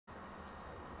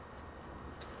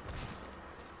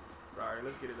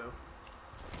Alright, let's get it though.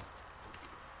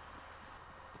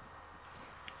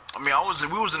 I mean,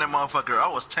 we was in that motherfucker. I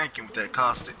was tanking with that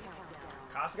caustic.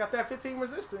 Costa got that 15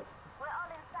 resistant. We're all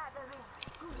inside the ring.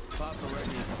 Hostile right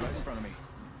here, right in front of me.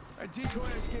 Our decoy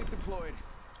escape deployed.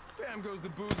 Bam goes the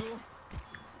boozle.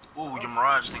 Ooh, your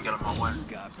Mirage didn't get on my way. You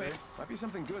got me. Might be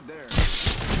something good there.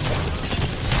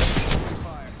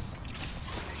 Fire.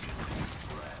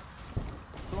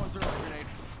 Throwing thermite grenade.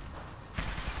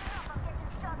 I'm getting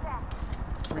shot at.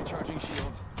 Recharging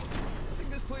shields. I think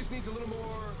this place needs a little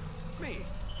more me.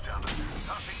 Down to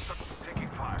taking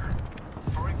fire.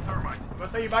 Throwing thermite. I'm gonna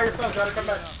say you by yourself, gotta come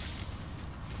back.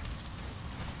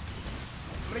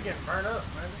 I'm gonna get burned up,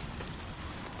 man.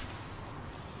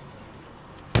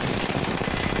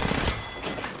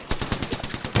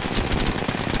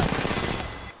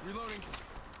 Reloading.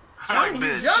 Like,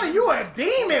 bitch. Johnny, you a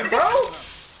demon, bro.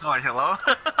 Like, hello?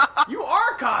 You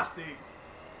are caustic.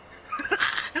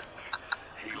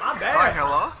 My bad. Like,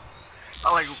 hello?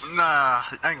 I like, nah,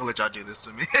 I ain't gonna let y'all do this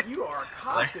to me. You are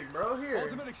caustic, bro. Here,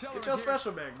 Ultimate get accelerant your here.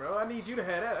 special back, bro. I need you to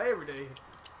have that every day.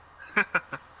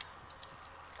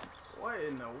 What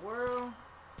in the world?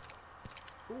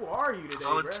 Who are you today,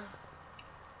 all bro?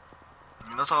 I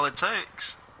mean, that's all it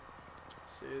takes.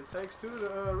 Shit, it takes two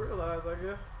to realize, I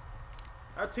guess.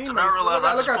 Our teammates. So now I realize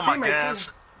I look, just our put my teammates, gas.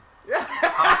 too. Yeah,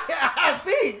 I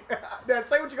see. Then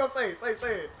say what you gonna say. Say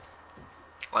it.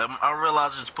 Like, I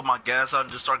realized I just put my gas out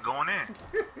and just start going in.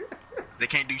 They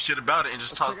can't do shit about it and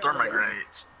just toss thermite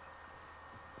grenades.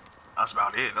 That's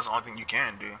about it. That's the only thing you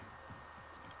can do.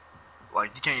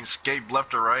 Like, you can't escape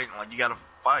left or right. Like, you gotta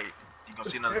fight. You gonna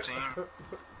see another team?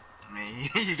 I mean,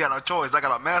 you got no choice. I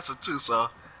got a master too, so.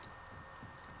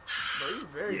 Bro, you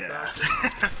very Yeah.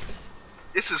 toxic.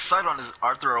 It's his sight on his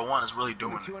R301 is really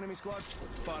doing Two it. enemy squad.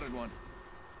 Spotted one.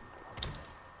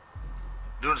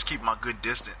 Doing is keep my good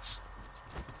distance.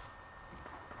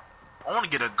 I want to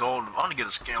get a gold. I want to get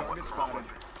a scan weapon for my weapon.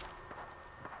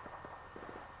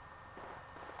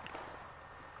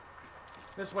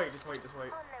 Just wait. Only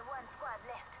one squad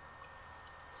left.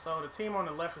 So the team on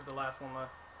the left is the last one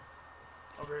left.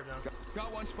 Over here, John.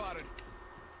 Got one spotted.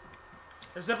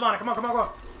 There's zipline. Come on.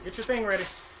 Get your thing ready.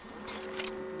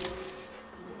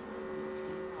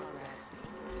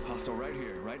 Hostile right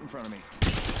here, right in front of me.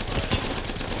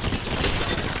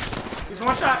 He's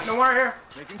one shot. No more here.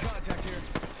 Making contact here.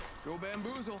 Go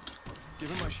bamboozle. Give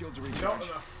him my shields a No. recharge.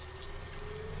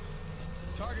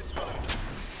 Target spotted.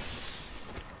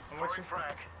 I'm with you. Throwing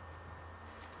frag.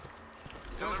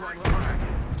 There's one Delivering right. frag.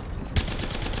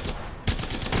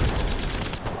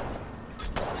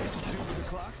 2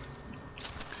 o'clock.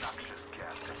 Noxious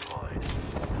gas deployed.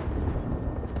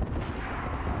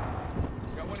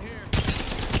 Got one here.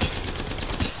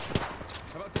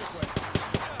 How about this way?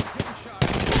 Getting shot.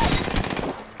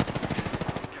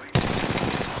 Getting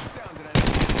Down to that.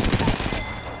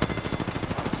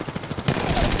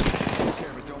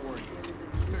 Care, but don't worry.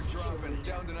 They're dropping.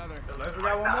 Down to another. Let's we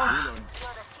got one more. Reloading.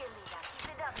 You're the kill leader.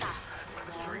 Keep it up now.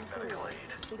 administering medical aid.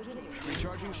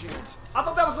 Recharging shields. I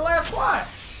thought that was the last squad.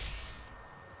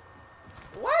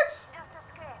 What? Just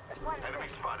a scrape. One Enemy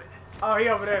spotted. Oh, he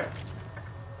over there.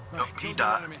 Nope, he Killed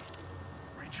died. the enemy.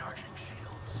 Recharging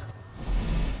shields.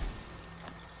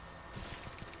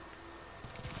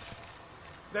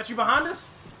 Is that you behind us?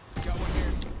 Got one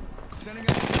here. Sending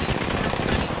up.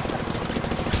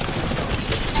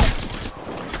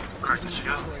 Crack the shit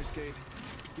up. Escape.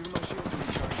 Give him my shields to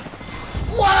recharge.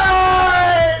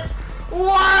 What?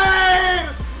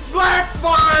 Black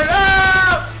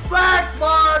Sparta! Black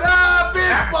Sparta!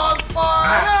 Big Bug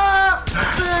Sparta!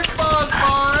 Big Bug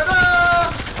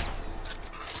Sparta!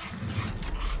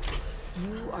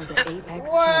 You are the Apex champions.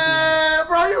 What?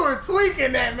 Bro, you were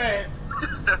tweaking that man.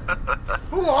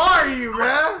 Who are you,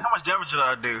 bruh? How much damage did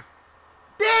I do?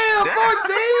 Damn, Damn.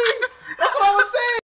 14!